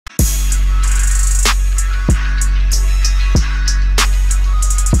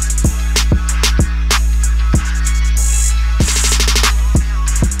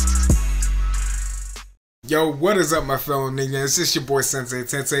Yo, what is up, my fellow niggas? It's your boy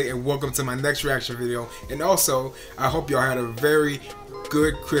Tensei, and welcome to my next reaction video. And also, I hope y'all had a very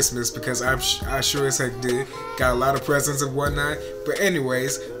good Christmas, because I sure as heck did. Got a lot of presents and whatnot. But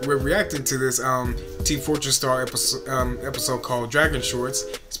anyways, we're reacting to this Team Fortress Star episode called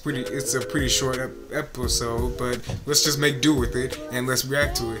DragonShortz. It's a pretty short episode, but let's just make do with it and let's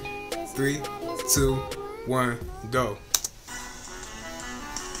react to it. 3, 2, 1, go.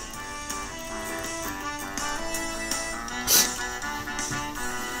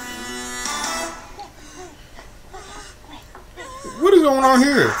 What is going on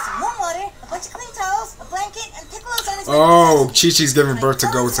here? Some warm water, a bunch of clean towels, a blanket, and Piccolo's on his way. Oh, Chi-Chi's giving birth to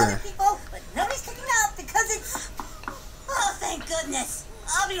Goten. But nobody's picking up because it's... Oh, thank goodness.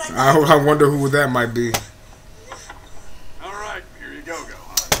 I'll be right back. I wonder who that might be. Alright, here you go.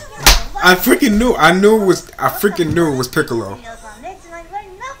 I freaking knew it was Piccolo.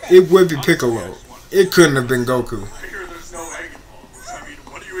 It would be Piccolo. It couldn't have been Goku. I hear there's no egg balls. I mean,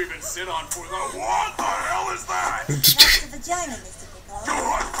 what do you even sit on for the... What the hell is that? That's the vagina, Mr. Piccolo. Go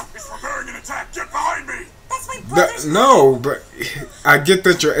on! He's preparing an attack! Get behind me! That's my brother's... No, but I get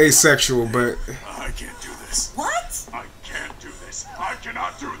that you're asexual, but... I can't do this. What? I can't do this. I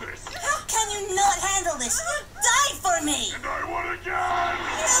cannot do this. How can you not handle this? You died for me! And I won again!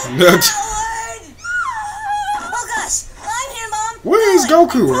 You coward! Oh gosh, I'm here, Mom. Where is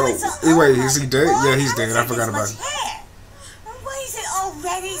Goku? Oh, wait, is he dead? Yeah, he's dead. I forgot about it. Why is it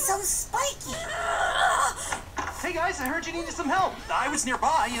already so spiky? Hey guys, I heard you needed some help. I was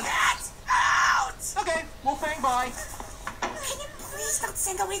nearby and... Get out! Okay, well, bang bye. Can you please not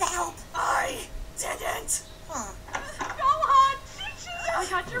send away the help? I didn't. Huh. Gohan, Chi-Chi, I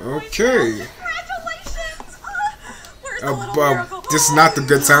got your voice. Okay. Congratulations. Where's the little miracle? This is not the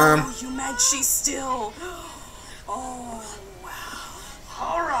good time. Oh, you meant she's still... Oh,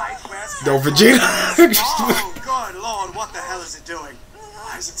 wow. Alright, where's... Yo, Vegeta. Oh, good lord, what the hell is it doing?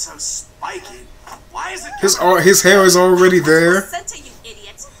 Why is it so spiky? Why is it... His hair is already there. Sensei, you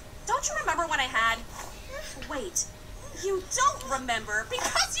idiot. Don't you remember when I had... Wait, you don't remember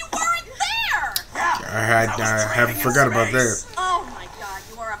because you weren't there! Yeah, I haven't forgot about that. Oh my god,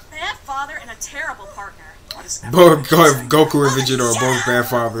 you are a bad father and a terrible partner. Both Goku and Vegeta are both bad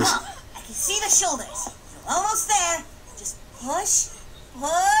fathers. I can see the shoulders. You're almost there. Just push,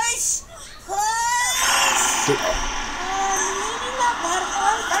 push, push. Maybe not that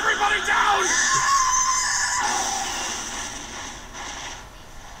hard. Everybody down!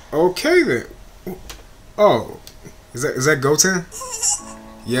 Okay then. Oh, is that Goten?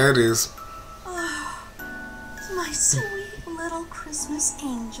 Yeah, it is. My sweet little Christmas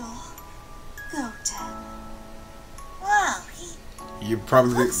angel, Goten. Wow, You're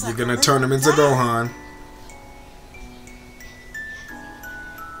gonna turn him into Gohan.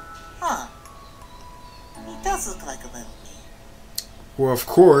 Huh. He does look like a little me. Well, of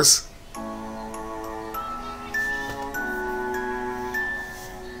course.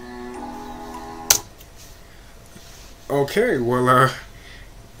 Okay, well,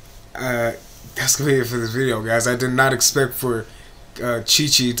 that's gonna be it for this video, guys. I did not expect for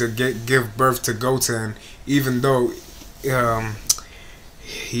Chi-Chi to give birth to Goten, even though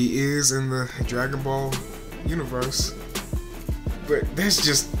he is in the Dragon Ball universe. But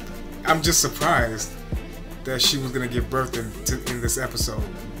I'm just surprised that she was gonna give birth in this episode.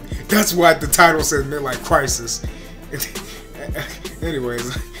 That's why the title says Midlife Crisis.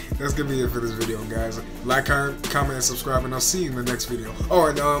 Anyways, that's gonna be it for this video, guys. Like, comment, and subscribe, and I'll see you in the next video. Oh,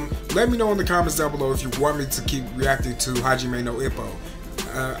 and let me know in the comments down below if you want me to keep reacting to Hajime no Ippo.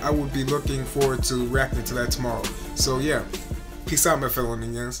 I would be looking forward to reacting to that tomorrow. So yeah, peace out, my fellow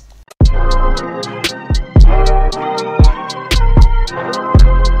ninjas.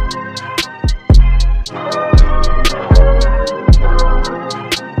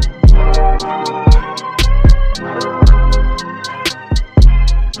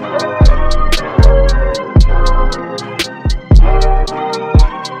 Yeah.